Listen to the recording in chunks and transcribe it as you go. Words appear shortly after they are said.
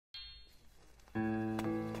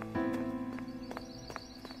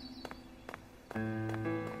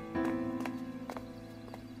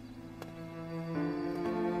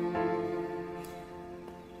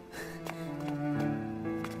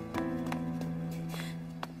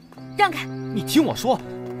让开！你听我说，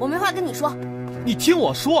我没话跟你说。你听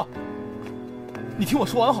我说，你听我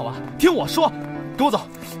说完好吧？听我说，给我走！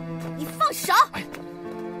你放手！哎，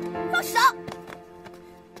放手！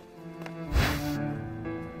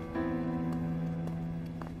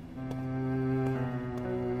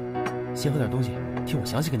先喝点东西，听我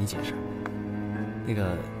详细跟你解释。那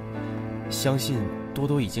个，相信多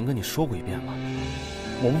多已经跟你说过一遍了，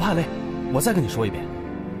我不怕累，我再跟你说一遍。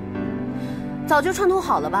早就串通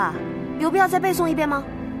好了吧？有必要再背诵一遍吗？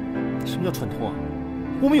什么叫串通啊？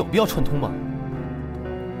我们有必要串通吗？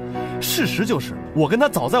事实就是，我跟他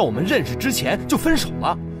早在我们认识之前就分手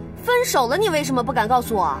了。分手了，你为什么不敢告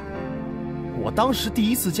诉我？我当时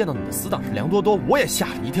第一次见到你的死党是梁多多，我也吓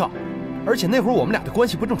了一跳。而且那会儿我们俩的关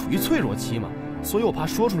系不正处于脆弱期吗？所以我怕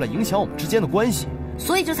说出来影响我们之间的关系，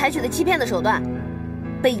所以就采取了欺骗的手段。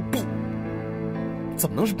卑鄙！怎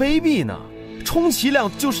么能是卑鄙呢？充其量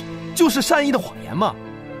就是善意的谎言嘛。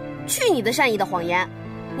去你的善意的谎言！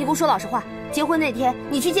你给我说老实话，结婚那天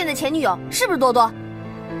你去见的前女友是不是多多？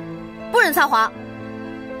不准撒谎！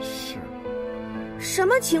是。什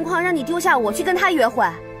么情况让你丢下我去跟他约会？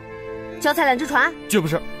脚踩两只船？绝不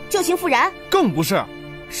是。旧情复燃？更不是。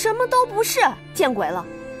什么都不是，见鬼了！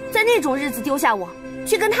在那种日子丢下我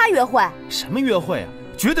去跟他约会？什么约会啊？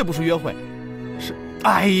绝对不是约会，是……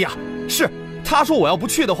哎呀，是他说我要不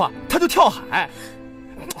去的话，他就跳海。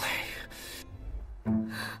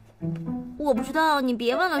我不知道，你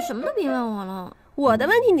别问了，什么都别问我了。我的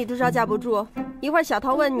问题你都招架不住，一会儿小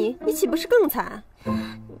桃问你，你岂不是更惨？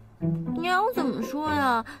你让我怎么说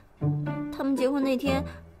呀？他们结婚那天，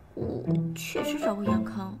我确实找过杨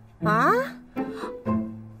康啊。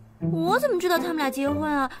我怎么知道他们俩结婚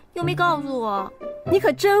啊？又没告诉我。你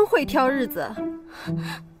可真会挑日子。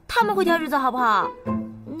他们会挑日子好不好？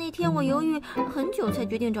那天我犹豫很久才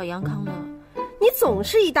决定找杨康的。你总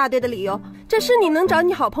是一大堆的理由，这是你能找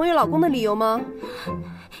你好朋友老公的理由吗？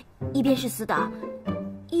一边是死党，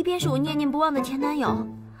一边是我念念不忘的前男友。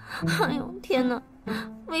哎呦天哪，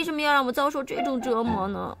为什么要让我遭受这种折磨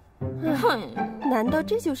呢？难道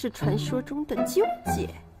这就是传说中的纠结？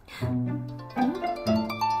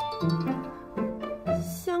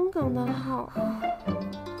香港的号。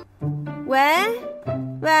喂，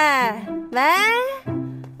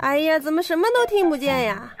哎呀，怎么什么都听不见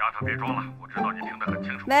呀？丫头别装了，我知道你听得很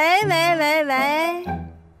清楚。喂。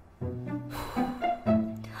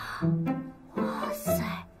哇塞，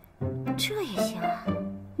这也行啊？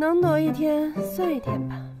能躲一天算一天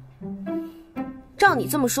吧。照你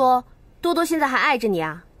这么说，多多现在还爱着你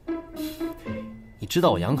啊？你知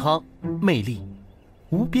道我杨康魅力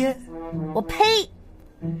无边。我呸！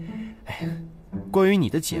哎，关于你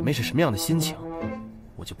的姐妹是什么样的心情，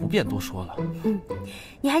我就不便多说了。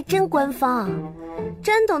你还真官方，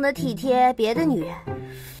真懂得体贴别的女人，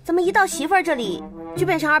怎么一到媳妇儿这里就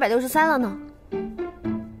变成263了呢？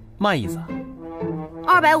嘛意思啊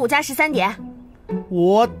？250加13点。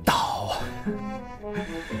我倒，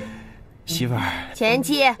媳妇儿，前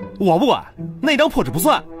妻，我不管，那张破纸不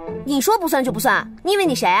算。你说不算就不算，你以为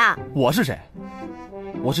你谁啊？我是谁？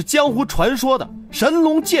我是江湖传说的神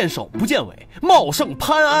龙见首不见尾，茂盛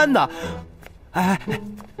潘安的。哎，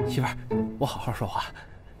媳妇儿，我好好说话。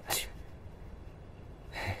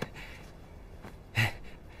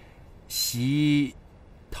媳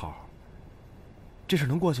桃，这事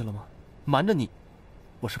能过去了吗？瞒着你，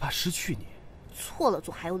我是怕失去你。错了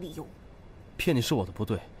总还有理由。骗你是我的不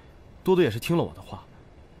对，多多也是听了我的话，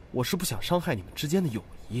我是不想伤害你们之间的友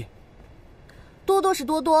谊。多多是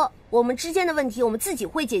多多，我们之间的问题我们自己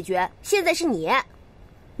会解决。现在是你，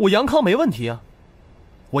我杨康没问题啊。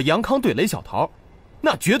我杨康对雷小桃，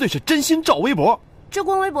那绝对是真心照微博。这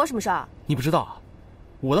关微博什么事儿？你不知道啊？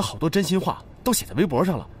我的好多真心话都写在微博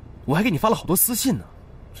上了，我还给你发了好多私信呢。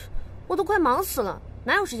我都快忙死了，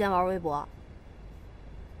哪有时间玩微博？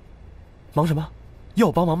忙什么？要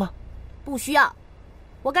我帮忙吗？不需要，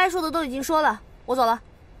我该说的都已经说了，我走了。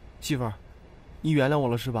媳妇儿，你原谅我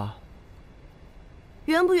了是吧？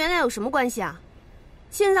原不原谅有什么关系啊？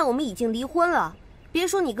现在我们已经离婚了，别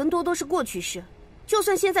说你跟多多是过去式，就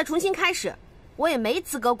算现在重新开始，我也没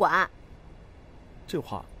资格管。这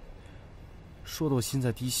话说得我心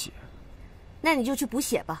在滴血。那你就去补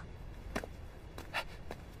血吧。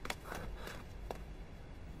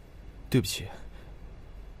对不起，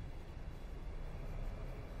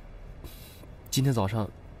今天早上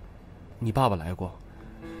你爸爸来过，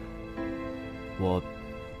我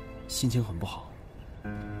心情很不好。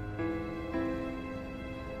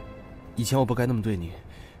以前我不该那么对你，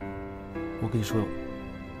我跟你说，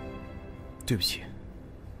对不起。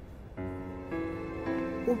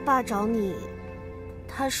我爸找你，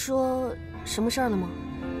他说什么事儿了吗？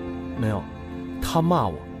没有，他骂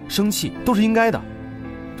我，生气都是应该的。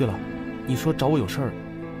对了，你说找我有事儿，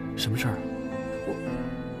什么事儿？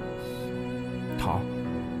桃儿，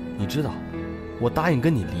你知道，我答应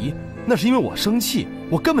跟你离，那是因为我生气，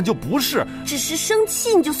我根本就不是。只是生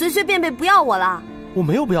气你就随随便便不要我了？我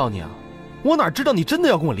没有不要你啊，我哪知道你真的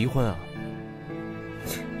要跟我离婚啊？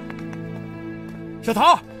小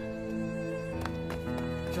桃，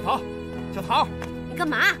小桃，小桃，你干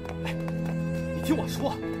嘛？哎，你听我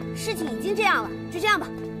说，事情已经这样了，就这样吧。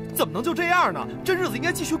怎么能就这样呢？这日子应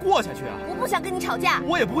该继续过下去啊！我不想跟你吵架，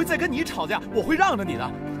我也不会再跟你吵架，我会让着你的。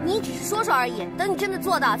你只是说说而已，等你真的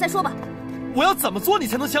做到再说吧。我要怎么做你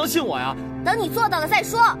才能相信我呀？等你做到了再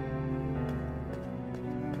说。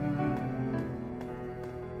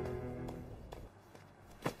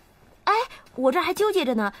哎，我这还纠结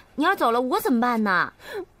着呢，你要走了我怎么办呢？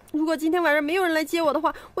如果今天晚上没有人来接我的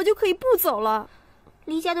话，我就可以不走了。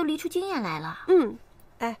离家都离出经验来了。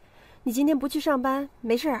哎，你今天不去上班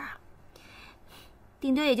没事啊？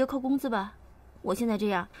顶多也就扣工资吧。我现在这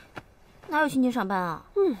样，哪有心情上班啊？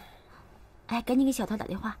哎，赶紧给小桃打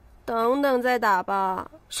电话。等等再打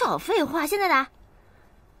吧。少废话，现在打。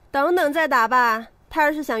等等再打吧。他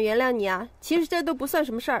要是想原谅你啊，其实这都不算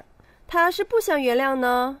什么事儿。他要是不想原谅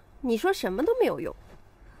呢，你说什么都没有用。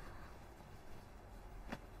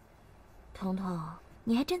彤彤，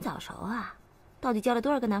你还真早熟啊！到底交了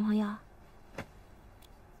多少个男朋友？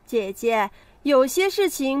姐姐，有些事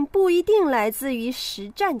情不一定来自于实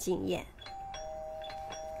战经验。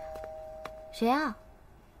谁啊？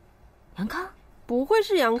杨康？不会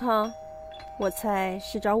是杨康，我猜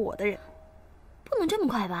是找我的人。不能这么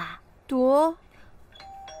快吧？多，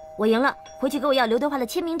我赢了，回去给我要刘德华的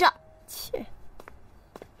签名照。切。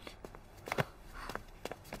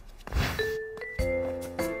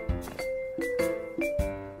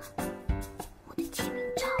我的签名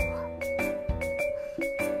照啊！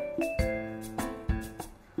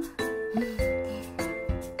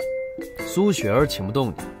苏雪儿请不动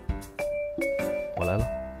你，我来了。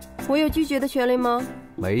我有拒绝的权利吗？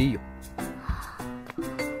没有。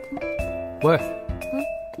喂，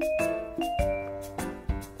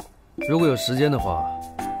如果有时间的话，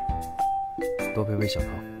多陪陪小桃。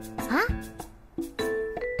啊？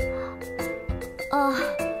哦。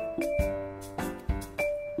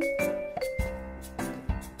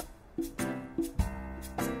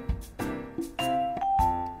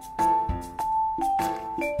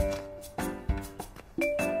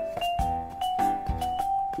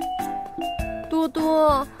多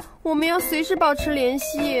多，我们要随时保持联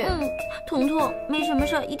系。彤彤，没什么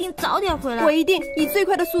事，一定早点回来。我一定以最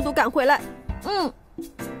快的速度赶回来。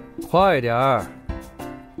快点儿，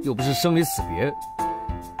又不是生离死别。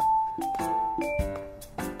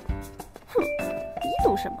你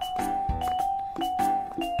懂什么？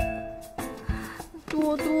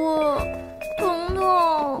多多，彤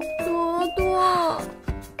彤，多多，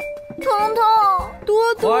彤彤，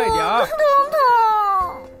多多，快点儿，彤彤。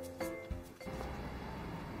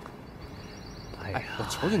哎，我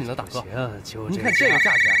求求你了，大哥！行，您看这个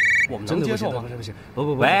价钱，我们能接受吗？不行，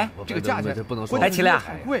不，喂，这个价钱不能说。哎，齐亮，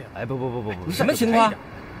太贵了。哎，不，什么情况？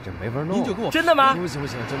这没法弄。您就给我真的吗？不行，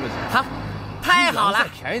真不行。好，太好了，再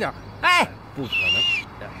便宜点。哎，不可能。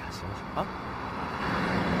哎呀，行啊。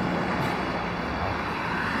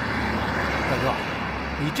大哥，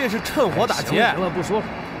你这是趁火打劫。行了，不说了。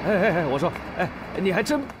哎，我说，哎，你还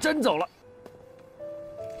真走了。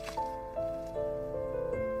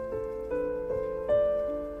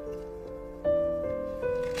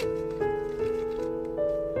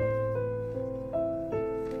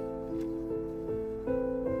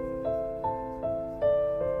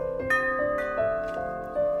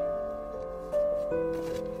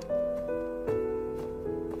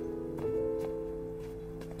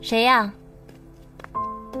谁呀？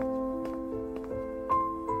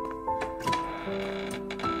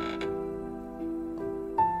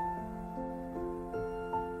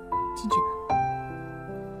进去吧。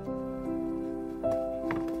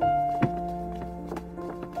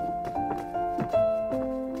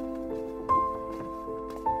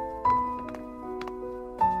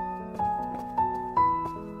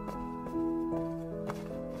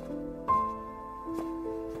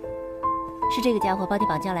是这个家伙把你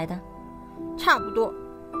绑架来的？差不多。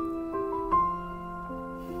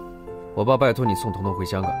我爸拜托你送彤彤回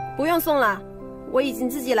香港。不用送了，我已经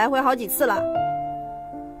自己来回好几次了。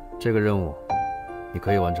这个任务，你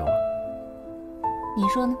可以完成吗？你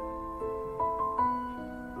说呢？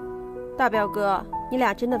大表哥，你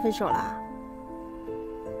俩真的分手啦？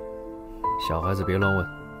小孩子别乱问。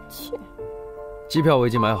切，机票我已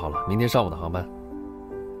经买好了，明天上午的航班，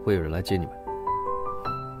会有人来接你们。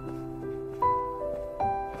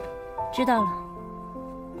知道了。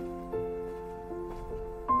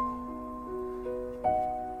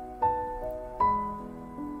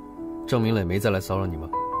郑明磊没再来骚扰你吗？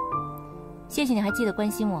谢谢你还记得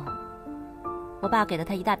关心我。我爸给了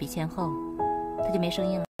他一大笔钱后，他就没声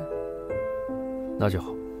音了。那就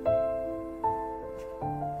好。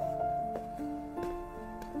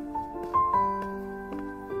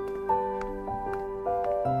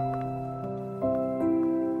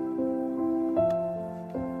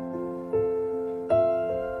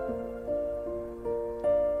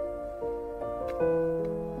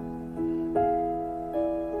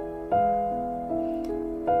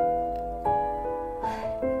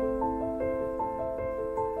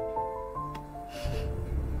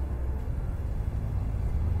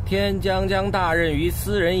天将降大任于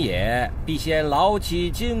斯人也，必先劳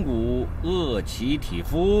其筋骨，饿其体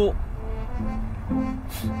肤。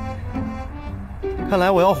看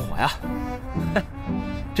来我要火呀！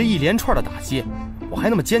这一连串的打击，我还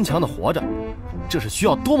那么坚强的活着，这是需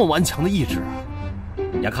要多么顽强的意志啊！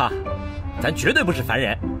杨康，咱绝对不是凡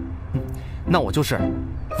人。那我就是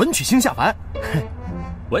文曲星下凡。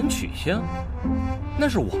文曲星？那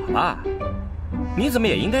是我吧？你怎么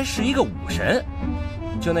也应该是一个武神？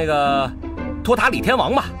就那个托塔李天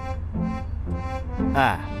王吧。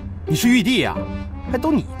哎，你是玉帝呀，还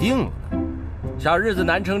都你定了呢。小日子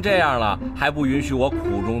难成这样了，还不允许我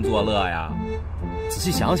苦中作乐呀？仔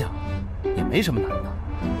细想想，也没什么难的，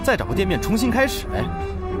再找个店面重新开始呗，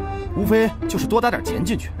无非就是多打点钱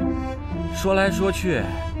进去。说来说去，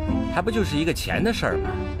还不就是一个钱的事儿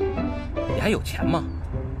吗？你还有钱吗？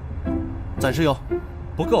暂时有，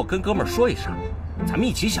不够跟哥们儿说一声，咱们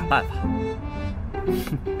一起想办法。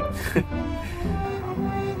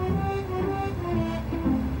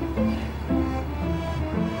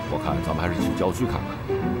我看咱们还是去郊区看看，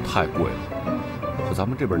太贵了，和咱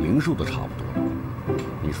们这边零售的差不多。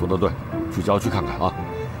你说的对，去郊区看看啊。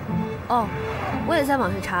哦，我也在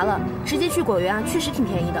网上查了，直接去果园啊，确实挺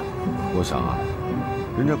便宜的。我想啊，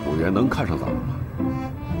人家果园能看上咱们吗？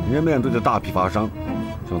人家面对着大批发商，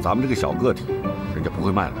像咱们这个小个体，人家不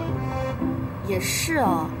会卖的。也是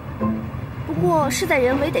哦。不过事在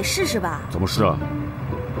人为，得试试吧。怎么试啊？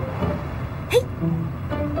嘿，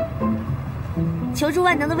求助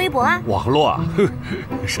万能的微博啊！网络啊，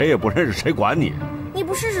谁也不认识，谁管你？你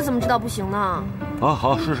不试试怎么知道不行呢？啊，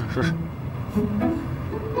好，试试。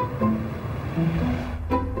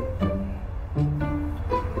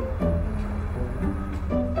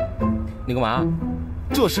你干嘛？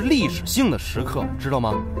这是历史性的时刻，知道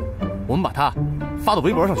吗？我们把它发到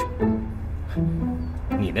微博上去。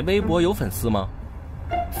你那微博有粉丝吗？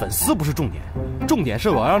粉丝不是重点，重点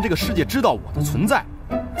是我要让这个世界知道我的存在，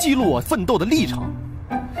记录我奋斗的历程。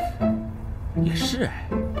也是哎，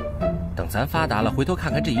等咱发达了，回头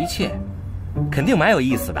看看这一切，肯定蛮有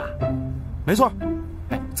意思的。没错，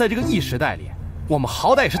哎，在这个 E 时代里，我们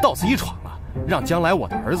好歹也是到此一闯了，让将来我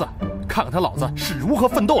的儿子看看他老子是如何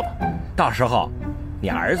奋斗的。到时候，你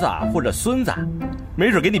儿子或者孙子，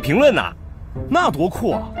没准给你评论呢。那多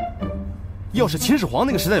酷啊！要是秦始皇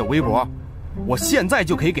那个时代有微博，我现在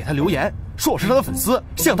就可以给他留言，说我是他的粉丝，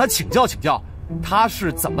向他请教请教，他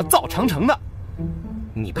是怎么造长城的。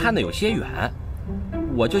你盼的有些远，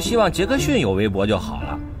我就希望杰克逊有微博就好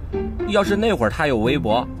了。要是那会儿他有微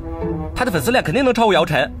博，他的粉丝量肯定能超过姚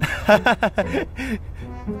晨。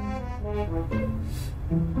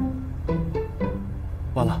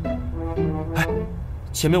完了，哎，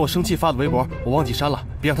前面我生气发的微博我忘记删了，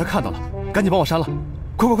别让他看到了，赶紧帮我删了，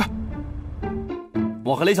快！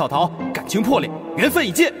我和雷小桃感情破裂，缘分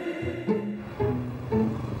已尽。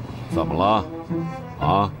怎么了？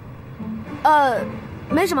啊？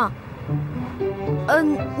没什么。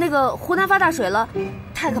那个湖南发大水了，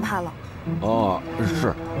太可怕了。哦，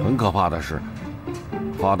是很可怕的事。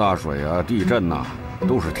发大水啊，地震呐，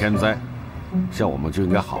都是天灾。像我们就应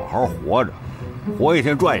该好好活着，活一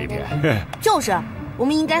天赚一天。就是，我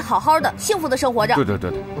们应该好好的、幸福的生活着。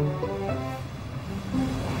对。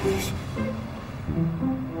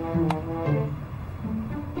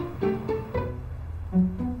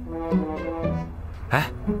哎，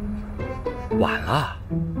晚了，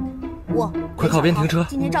我快靠边停车。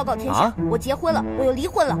今天昭告天下，我结婚了，我又离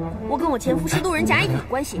婚了，我跟我前夫是路人甲乙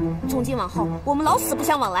关系，从今往后我们老死不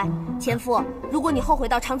相往来。前夫，如果你后悔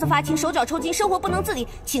到肠子发青、手脚抽筋、生活不能自理，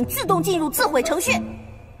请自动进入自毁程序。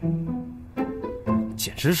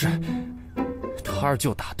简直是他二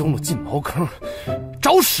舅打东路进茅坑，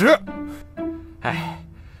找屎！哎，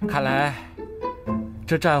看来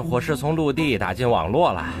这战火是从陆地打进网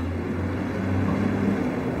络了。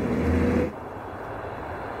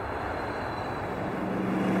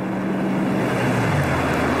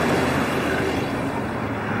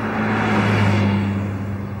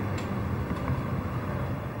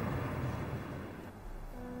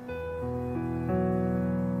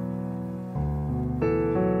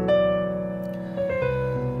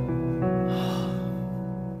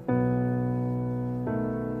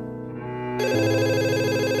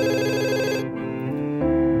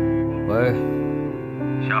喂，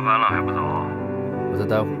下班了还不走？我再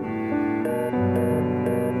待会儿。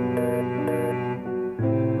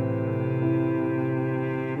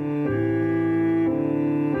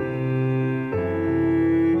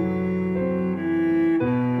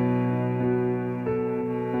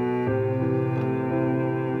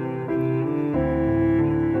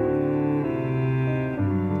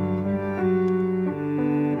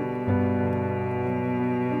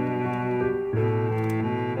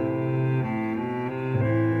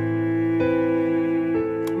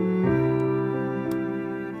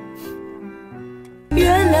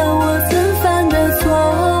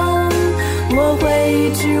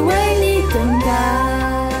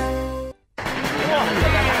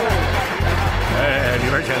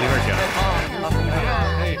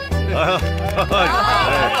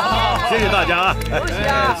谢谢大家，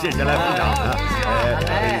谢谢来捧场啊！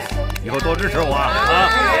以后多支持我啊！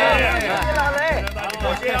老雷，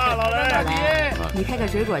谢谢啊，老雷。你开个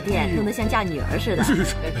水果店，弄得像嫁女儿似的。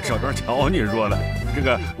小张瞧你说的，这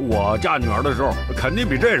个我嫁女儿的时候肯定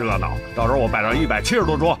比这热闹。到时候我摆上170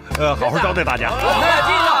多桌，好好招待大家。记住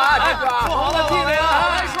啊，说好了，记住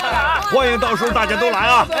啊，说啥？欢迎到时候大家都来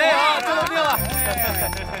啊！哎呀，这都定了。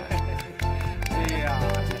哎呀，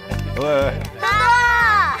喂。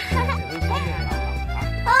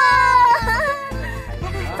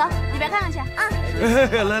走，里边看看去啊！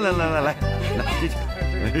来，进去。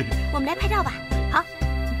我们来拍照吧。好，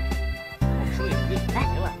来，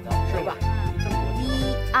是吧1、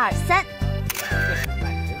2、3。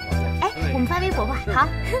哎，我们发微博吧。好。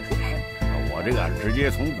我这个直接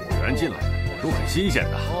从果园进来，都很新鲜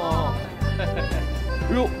的。哦。哎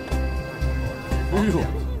呦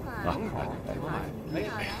啊！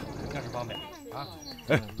那是方便啊。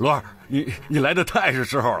哎，罗二，你来的太是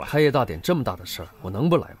时候了。开业大典这么大的事儿，我能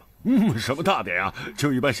不来吗？什么大典啊？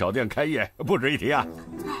就一般小店开业，不值一提啊。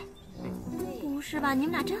不是吧？你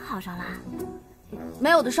们俩真好上了？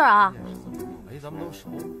没有的事儿啊。哎，咱们都熟。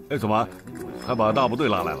哎，怎么还把大部队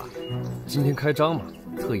拉来了？今天开张嘛，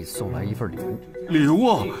特意送来一份礼物。礼物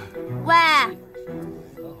啊？喂。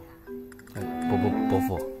哎，伯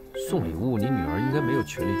父，送礼物你女儿应该没有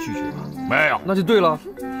权利拒绝吧？没有。那就对了。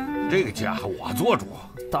这个家我做主。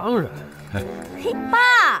当然。嘿，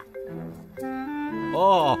爸。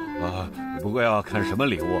哦，不过要看什么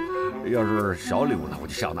礼物，要是小礼物呢，我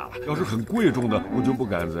就笑纳了；要是很贵重的，我就不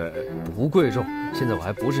敢再。不贵重，现在我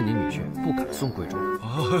还不是你女婿，不敢送贵重的。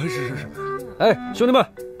啊，是。哎，兄弟们，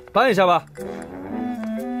搬一下吧，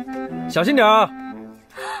小心点啊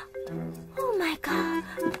 ！Oh my god，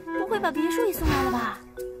 不会把别墅也送来了吧？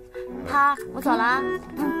好，我走了啊。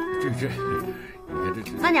这，你看这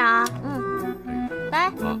慢点啊。拜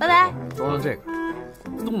拜。装上这个。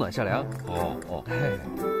冬暖夏凉。哦，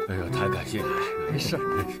哎呀，太感谢你了，没事，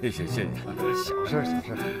谢谢，小事。哎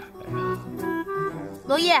呀，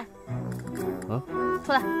罗毅，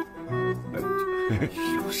出来。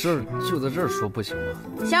有事儿就在这儿说不行吗？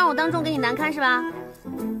想让我当众给你难堪是吧？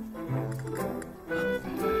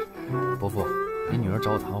伯父，你女儿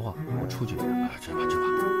找我谈话，我出去。去吧。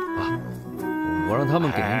啊，我让他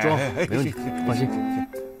们给您装好，没问题，放心。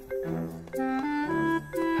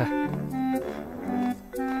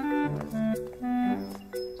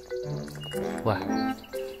喂，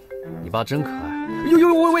你爸真可爱。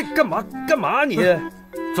喂，干嘛你？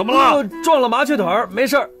怎么了？撞了麻雀腿儿，没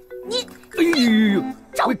事儿。你，呦，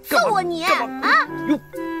找揍我你啊！哟，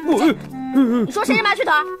你说谁是麻雀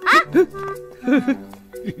腿啊？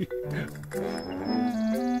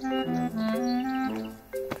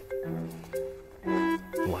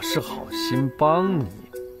我是好心帮你，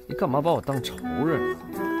你干嘛把我当仇人呢？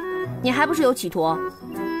你还不是有企图？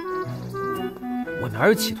我哪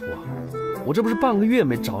有企图啊？我这不是半个月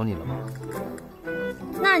没找你了吗？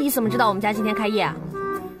那你怎么知道我们家今天开业啊？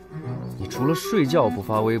你除了睡觉不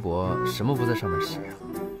发微博，什么不在上面写啊？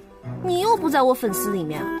你又不在我粉丝里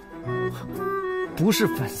面。不是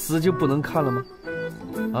粉丝就不能看了吗？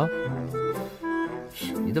啊？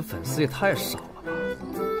你的粉丝也太少了吧？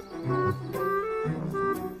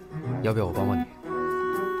要不要我帮帮你？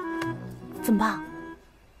怎么办？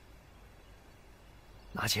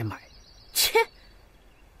拿钱买。切！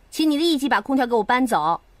请你立即把空调给我搬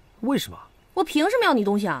走。为什么？我凭什么要你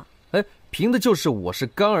东西啊？哎，凭的就是我是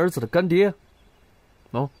干儿子的干爹。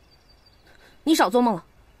哦，你少做梦了，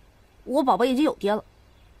我宝宝已经有爹了。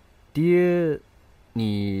爹，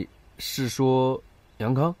你是说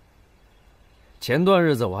杨康？前段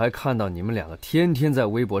日子我还看到你们两个天天在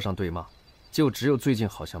微博上对骂，就只有最近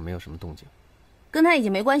好像没有什么动静。跟他已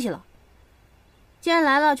经没关系了。既然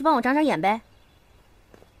来了，就帮我长长眼呗。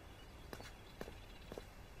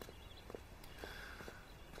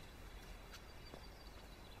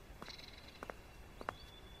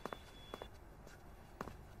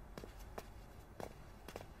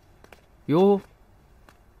哟，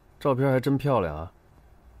照片还真漂亮啊。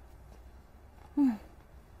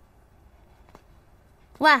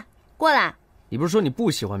喂，过来。你不是说你不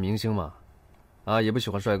喜欢明星吗？啊，也不喜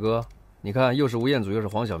欢帅哥。你看，又是吴彦祖，又是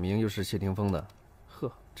黄晓明，又是谢霆锋的，呵，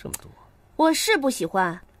这么多。我是不喜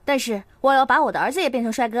欢，但是我要把我的儿子也变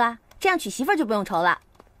成帅哥啊，这样娶媳妇儿就不用愁了。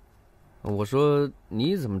我说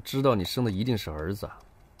你怎么知道你生的一定是儿子啊？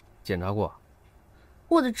检查过？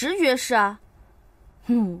我的直觉是啊。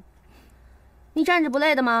你站着不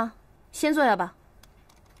累的吗？先坐下吧。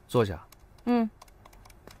坐下。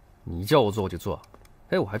你叫我坐我就坐。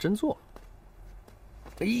哎，我还真坐。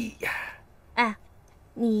哎呀，哎，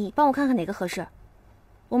你帮我看看哪个合适？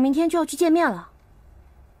我明天就要去见面了。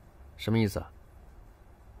什么意思啊？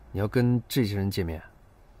你要跟这些人见面？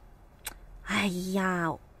哎呀，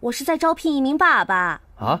我是在招聘一名爸爸。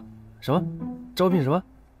啊？什么？招聘什么？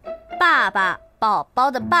爸爸，宝宝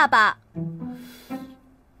的爸爸。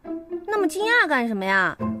那么惊讶干什么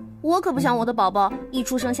呀？我可不想我的宝宝一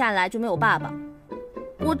出生下来就没有爸爸。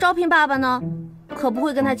我招聘爸爸呢，可不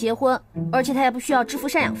会跟他结婚，而且他也不需要支付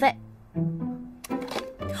赡养费。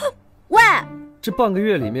喂，这半个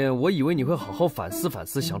月里面，我以为你会好好反思反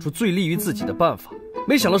思，想出最利于自己的办法，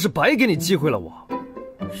没想到是白给你机会了。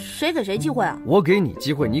谁给谁机会啊？我给你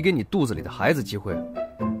机会，你给你肚子里的孩子机会。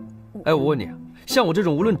哎，我问你，像我这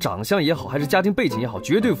种无论长相也好，还是家庭背景也好，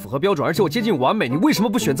绝对符合标准，而且我接近完美，你为什么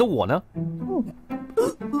不选择我呢？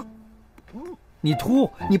你秃，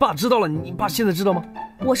你爸知道了，你爸现在知道吗？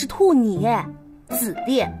我是吐你，自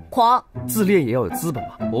恋狂。自恋也要有资本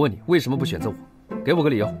嘛。我问你，为什么不选择我？给我个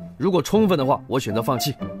理由。如果充分的话，我选择放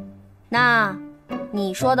弃。那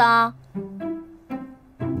你说的啊？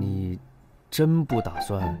你真不打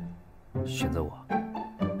算选择我？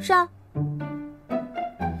是啊。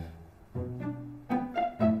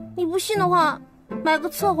你不信的话，买个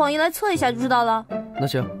测谎仪来测一下就知道了。那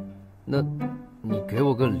行，那你给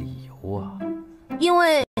我个理由啊。因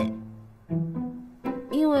为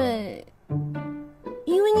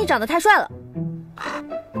你长得太帅了。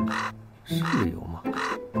是理由吗？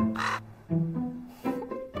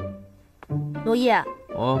罗毅，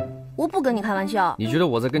哦，我不跟你开玩笑。你觉得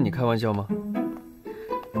我在跟你开玩笑吗？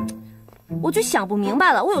我就想不明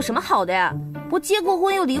白了，我有什么好的呀？我结过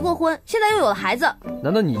婚又离过婚，现在又有了孩子。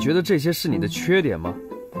难道你觉得这些是你的缺点吗？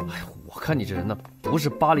哎呀，我看你这人呢，不是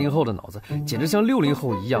80后的脑子，简直像60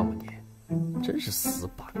后一样嘛！你真是死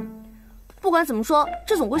板。不管怎么说，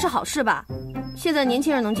这总归是好事吧？现在年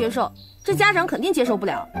轻人能接受，这家长肯定接受不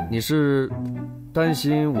了。你是担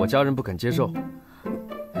心我家人不肯接受？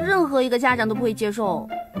任何一个家长都不会接受。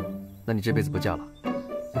那你这辈子不嫁了？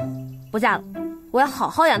不嫁了，我要好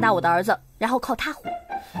好养大我的儿子，然后靠他活。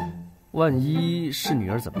万一是女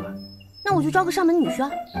儿怎么办？那我就招个上门女婿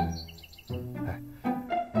啊。哎，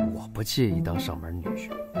我不介意当上门女婿，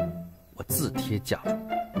我自贴嫁妆。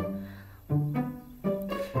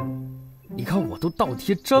你看我都倒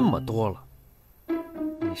贴这么多了，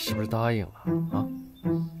你是不是答应了啊？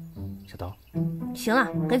小刀，行了，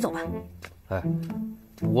赶紧走吧。哎，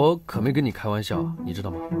我可没跟你开玩笑啊，你知道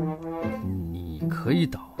吗？你可以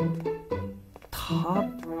倒，他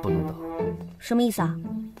不能倒。什么意思啊？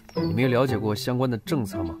你没有了解过相关的政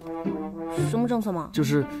策吗？什么政策吗？就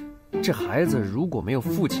是这孩子如果没有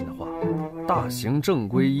父亲的话，大型正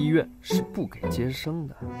规医院是不给接生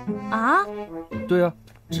的。啊？对啊，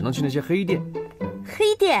只能去那些黑店。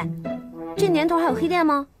黑店？这年头还有黑店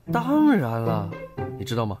吗？当然了，你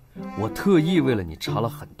知道吗？我特意为了你查了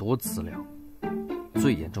很多资料。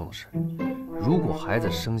最严重的是，如果孩子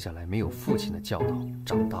生下来没有父亲的教导，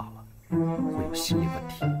长大了会有心理问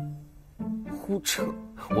题。胡扯！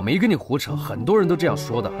我没跟你胡扯，很多人都这样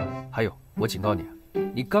说的。还有，我警告你，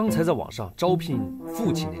你刚才在网上招聘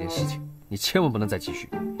父亲那件事情，你千万不能再继续，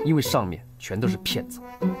因为上面全都是骗子。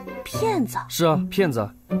骗子？是啊，骗子，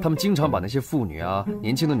他们经常把那些妇女啊、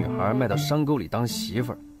年轻的女孩卖到山沟里当媳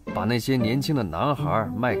妇儿，把那些年轻的男孩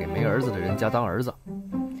卖给没儿子的人家当儿子。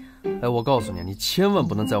哎，我告诉你，你千万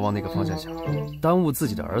不能再往那个方向想，耽误自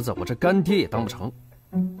己的儿子，我这干爹也当不成。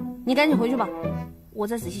你赶紧回去吧，我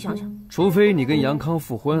再仔细想想。除非你跟杨康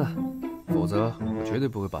复婚啊，否则我绝对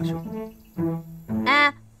不会罢休。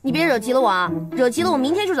哎，你别惹急了我啊！惹急了我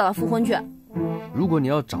明天就找他复婚去。如果你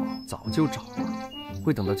要找，早就找了，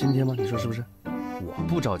会等到今天吗？你说是不是？我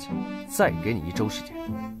不着急，再给你1周时间。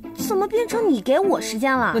怎么变成你给我时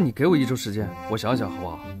间了？那你给我1周时间，我想想好不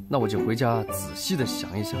好？那我就回家仔细的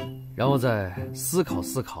想一想，然后再思考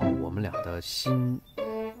思考我们俩的新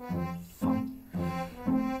房。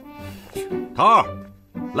桃儿，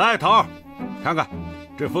来，桃儿，看看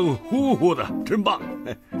这风呼呼的，真棒。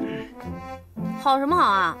好什么好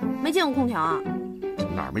啊？没见过空调啊？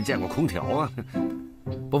哪儿没见过空调啊？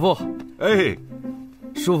伯父，哎，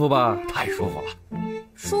舒服吧？太舒服了。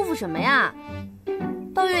舒服什么呀？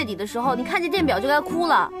到月底的时候，你看见电表就该哭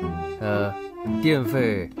了。电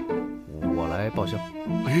费我来报销。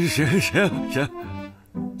行。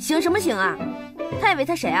行什么行啊？他以为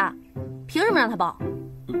他谁啊？凭什么让他报？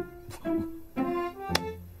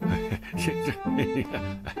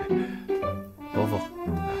伯父，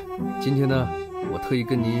今天呢，我特意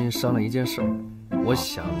跟您商量一件事，我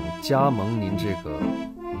想加盟您这个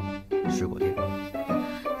水果店。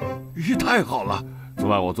咦，太好了！昨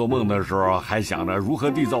晚我做梦的时候还想着如何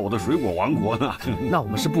缔造我的水果王国呢。那我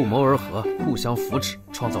们是不谋而合，互相扶持，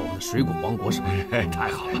创造我们的水果王国，是吧？哎，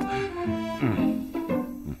太好了。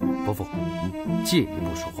伯父，借一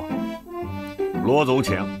步说话。罗总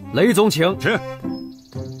请，雷总请。请。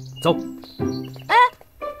走。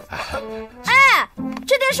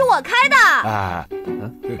这店是我开的。哎，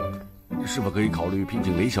是否可以考虑聘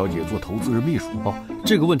请雷小姐做投资人秘书？哦，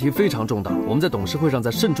这个问题非常重大，我们在董事会上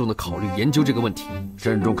再慎重的考虑研究这个问题。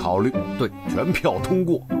慎重考虑，对，全票通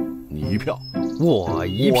过，你1票，我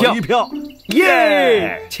1票，我1票，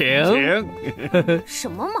耶！请。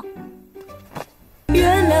什么嘛？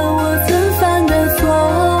原谅我曾犯的错，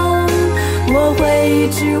我会一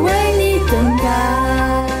直为你等待。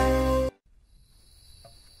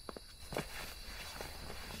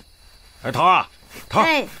哎，桃啊，桃，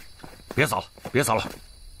哎，别扫了，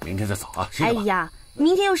明天再扫啊。哎呀，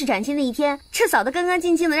明天又是崭新的一天，这扫得干干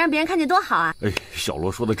净净的，让别人看见多好啊！哎，小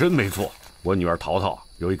罗说的真没错，我女儿淘淘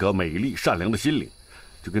有一颗美丽善良的心灵，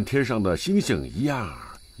就跟天上的星星一样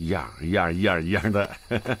的。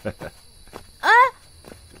哎，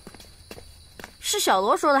是小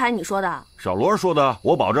罗说的还是你说的？小罗说的，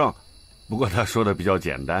我保证。不过他说的比较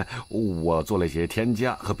简单，我做了一些添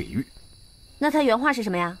加和比喻。那他原话是什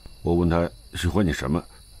么呀？我问他喜欢你什么，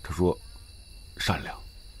他说善良。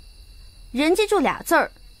人家就2字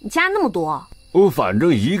儿，你加那么多？反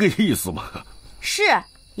正一个意思嘛。是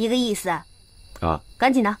一个意思。啊，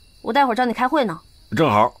赶紧的，我待会儿找你开会呢。正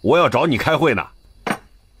好我要找你开会呢。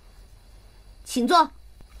请坐。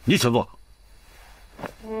你请坐。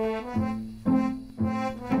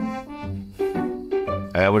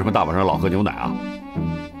哎，为什么大晚上老喝牛奶啊？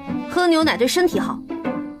喝牛奶对身体好。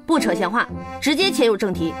不扯闲话，直接切入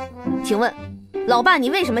正题。请问，老爸，你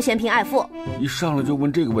为什么嫌贫爱富？一上来就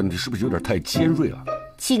问这个问题，是不是有点太尖锐了？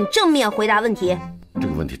请正面回答问题。这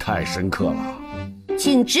个问题太深刻了。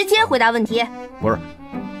请直接回答问题。不是，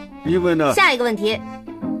因为呢。下一个问题，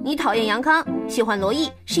你讨厌杨康，喜欢罗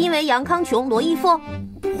毅，是因为杨康穷，罗毅富？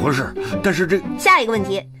不是，但是这。下一个问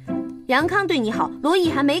题，杨康对你好，罗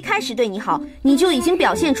毅还没开始对你好，你就已经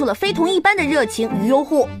表现出了非同一般的热情与拥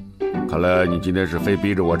护。看来你今天是非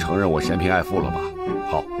逼着我承认我嫌贫爱富了吧？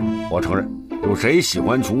好，我承认，有谁喜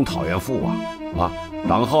欢穷讨厌富啊？啊，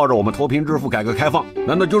党号着我们脱贫致富、改革开放，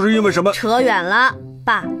难道就是因为什么？扯远了，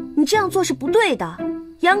爸，你这样做是不对的。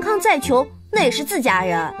杨康再穷，那也是自家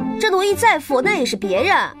人；这罗毅再富，那也是别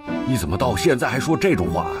人。你怎么到现在还说这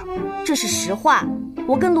种话啊？这是实话，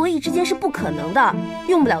我跟罗毅之间是不可能的，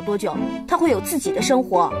用不了多久，他会有自己的生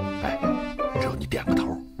活。哎，只要你点个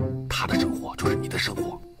头，他的生活就是你的生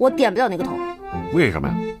活。我点不了那个头。为什么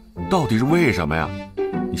呀？到底是为什么呀？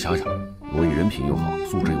你想想，罗毅人品又好，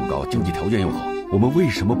素质又高，经济条件又好，我们为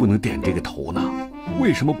什么不能点这个头呢？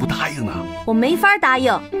为什么不答应呢？我没法答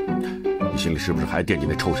应。你心里是不是还惦记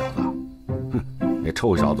那臭小子？哼，那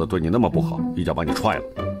臭小子对你那么不好，一脚把你踹了，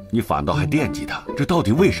你反倒还惦记他，这到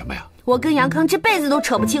底为什么呀？我跟杨康这辈子都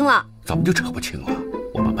扯不清了。怎么就扯不清了？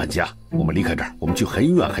我们搬家，我们离开这儿，我们去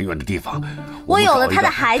很远很远的地方。我有了他的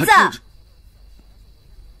孩子。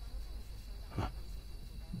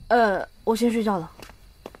我先睡觉了。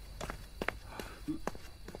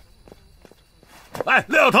哎，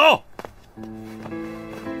廖小头，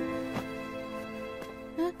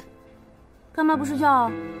干嘛不睡觉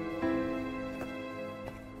啊？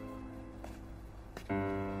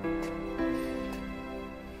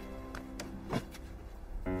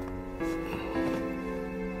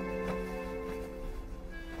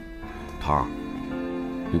桃儿，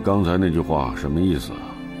你刚才那句话什么意思啊？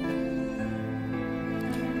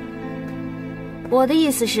我的意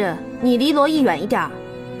思是，你离罗毅远一点，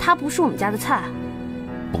他不是我们家的菜。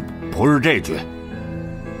不是这句。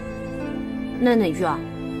那哪句啊？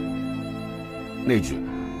那句，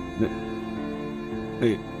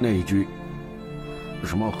那一句，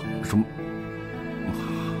什么孩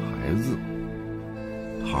子？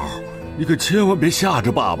好，你可千万别吓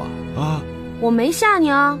着爸爸啊！我没吓你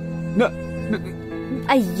啊。那，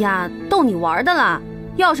哎呀，逗你玩的啦！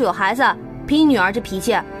要是有孩子，凭你女儿这脾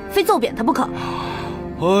气，非揍扁他不可。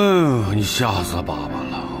哎呀，你吓死爸爸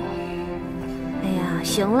了！哎呀，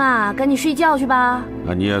行啦，赶紧睡觉去吧。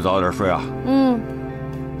那你也早点睡啊。嗯。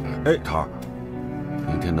哎，桃儿，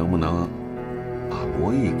明天能不能把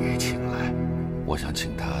罗毅给请来？我想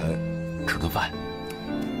请他吃顿饭。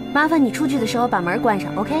麻烦你出去的时候把门关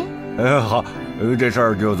上 ，OK？ 哎，好，这事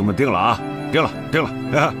儿就这么定了啊，定了。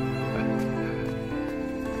哎呀，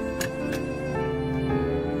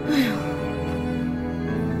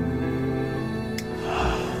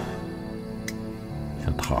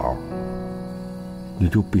小桃儿，你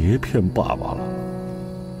就别骗爸爸了。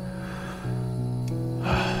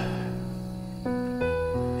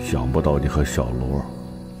想不到你和小罗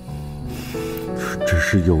真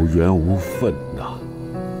是有缘无分呐。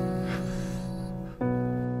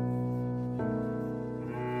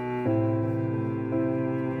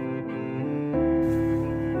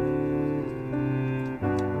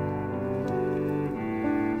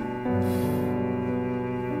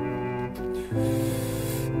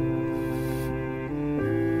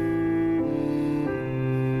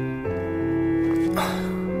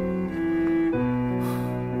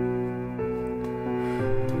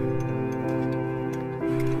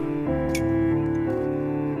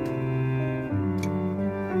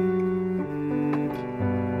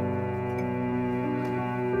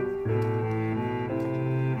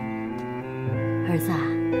儿子啊，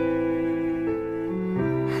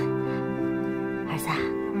儿子啊，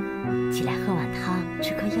起来喝碗汤，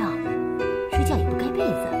吃颗药，睡觉也不盖被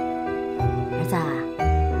子。儿子啊，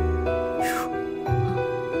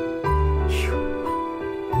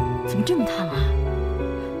怎么这么烫啊？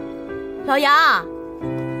老杨，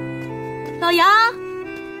老杨，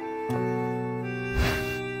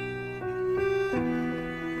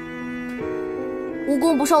无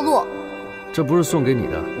功不受禄。这不是送给你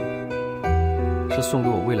的。是送给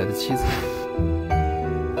我未来的妻子。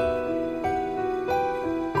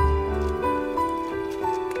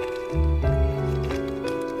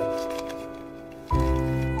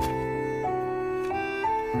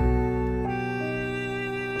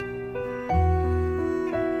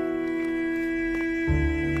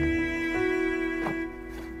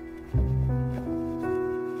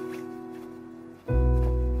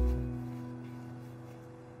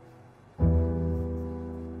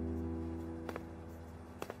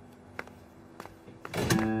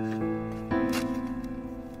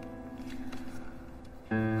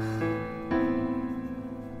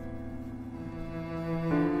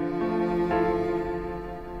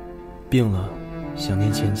病了，想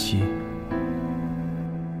念前妻。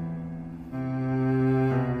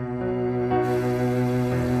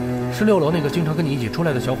是6楼那个经常跟你一起出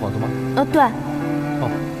来的小伙子吗？对。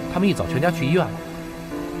哦，他们一早全家去医院了。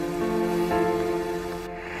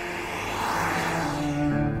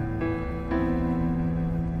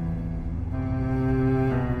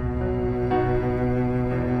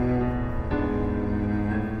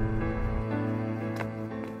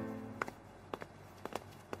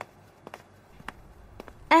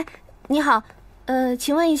你好，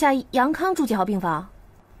请问一下杨康住几号病房？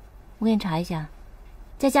我给你查一下，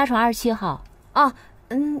在家床27号。哦，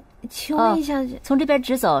请问一下，从这边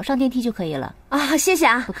直走，上电梯就可以了。啊，谢谢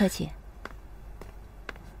啊，不客气。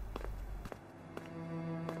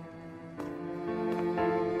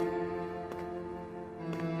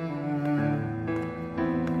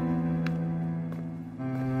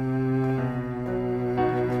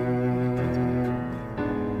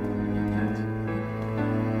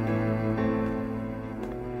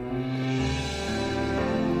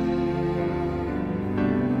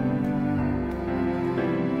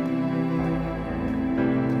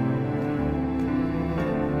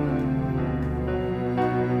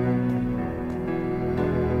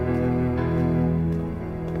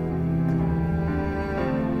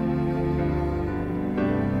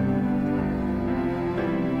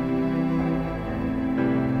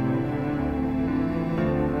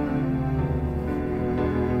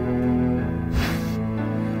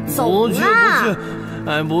走啦！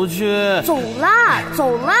俺不去。走啦，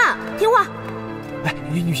走啦，听话。哎，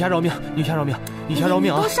女侠饶命，女侠饶命，女侠饶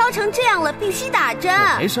命啊！都烧成这样了，必须打针。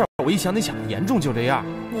没事，我一想你想的严重就这样。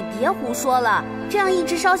别胡说了，这样一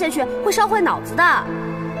直烧下去会烧坏脑子的。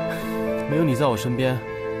没有你在我身边，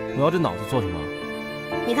我要这脑子做什么？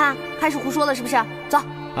你看，开始胡说了是不是？走。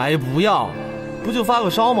哎，不要，不就发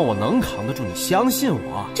个烧吗？我能扛得住，你相信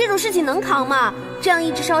我。这种事情能扛吗？这样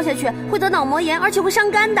一直烧下去会得脑膜炎，而且会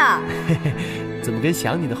伤肝的。嘿嘿，怎么跟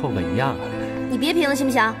想你的后果一样啊？你别贫了行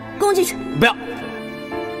不行？跟我进去。不要。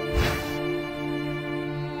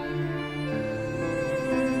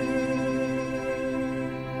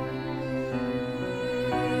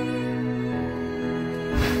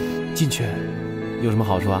进去有什么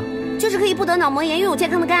好处啊？就是可以不得脑膜炎，拥有健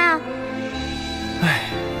康的肝啊！哎，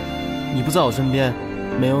你不在我身边，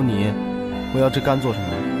没有你，我要这肝做什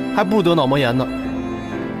么？还不如得脑膜炎呢。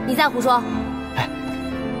你再胡说！哎，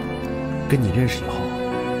跟你认识以后，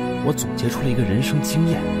我总结出了一个人生经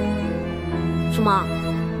验。什么？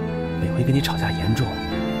每回跟你吵架严重，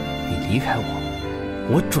你离开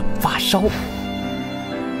我，我准发烧。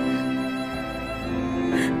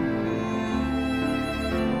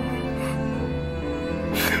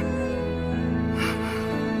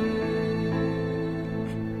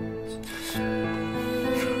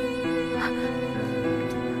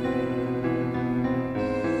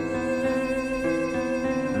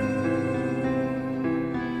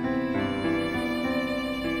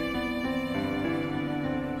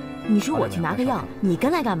你说我去拿个药，你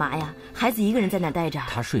跟来干嘛呀？孩子一个人在那待着。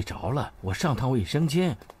他睡着了，我上趟卫生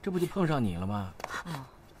间，这不就碰上你了吗？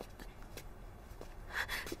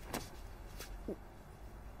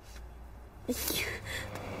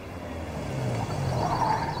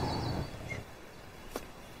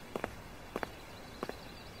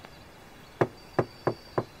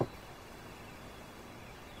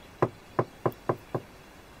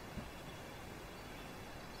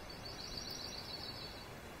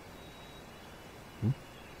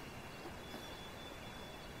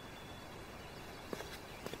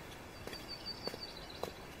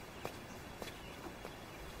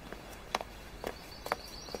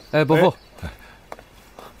哎，伯父，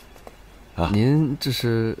啊，您这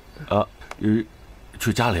是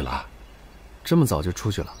去家里了？这么早就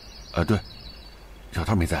出去了？对，小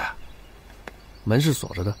涛没在啊？门是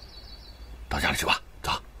锁着的。到家里去吧，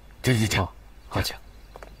走，请。好，请。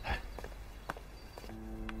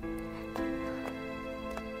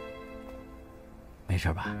没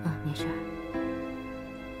事吧？没事。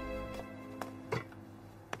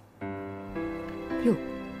哟，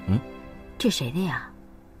这谁的呀？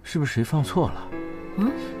是不是谁放错了？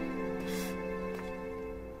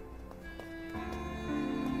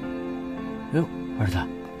哟，儿子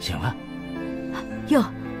醒了。哟，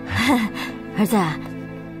儿子，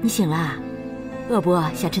你醒了？饿不？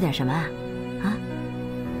想吃点什么啊？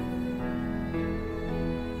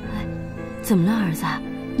怎么了，儿子？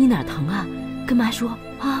你哪儿疼啊？跟妈说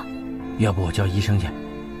啊。要不我叫医生去。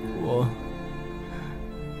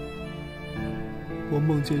我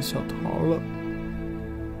梦见小桃了。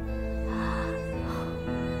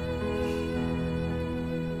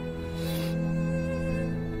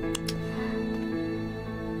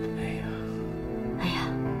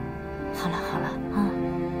好了啊。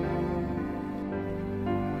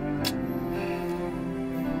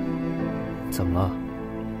怎么了？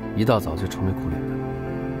一大早就愁眉苦脸的。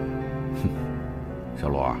小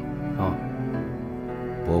罗啊，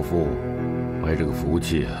伯父没这个福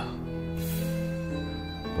气啊。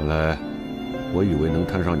本来我以为能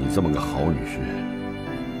摊上你这么个好女婿，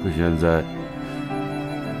可现在，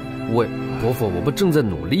喂，伯父，我不正在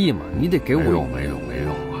努力吗？你得给我。没用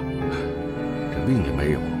啊！这命也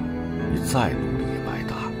没有，你再努力也白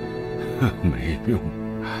搭，没用。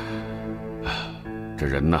这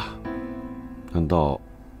人呐，难道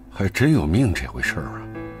还真有命这回事儿啊？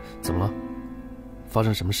怎么了？发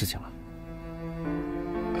生什么事情了？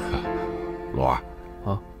罗儿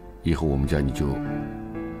以后我们家你就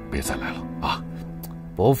别再来了啊！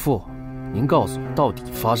伯父，您告诉我，到底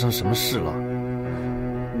发生什么事了？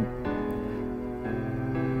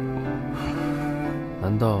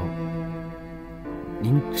难道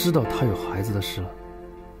您知道他有孩子的事了？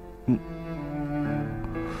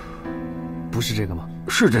不是这个吗？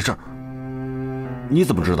是这事儿。你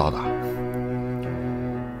怎么知道的？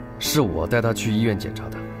是我带他去医院检查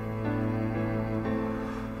的。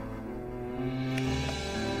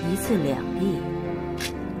1次2粒。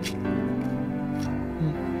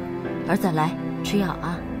儿子，来吃药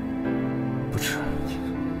啊！不吃。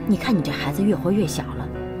你看你这孩子越活越小了，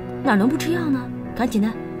哪能不吃药呢？赶紧的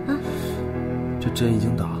啊！这针已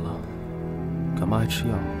经打了，干嘛还吃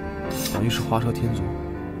药？等于是画蛇添足，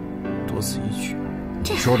多此一举。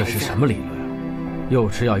你说的是什么理论？又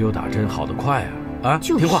吃药又打针，好得快啊！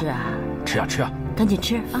就是啊，听话，吃药，赶紧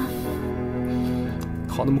吃啊！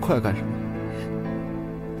好那么快干什么？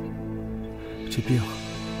这病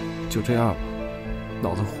就这样吧，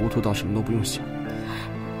脑子糊涂到什么都不用想。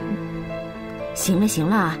行了行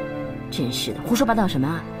了，真是的，胡说八道什么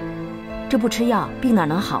啊？这不吃药，病哪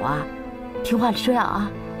能好啊？听话吃药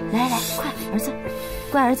啊！来来，快，儿子，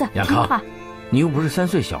乖儿子，亚听话康，你又不是3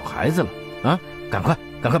岁小孩子了啊！赶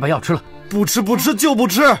快把药吃了。不吃就不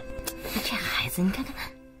吃。这孩子，你看看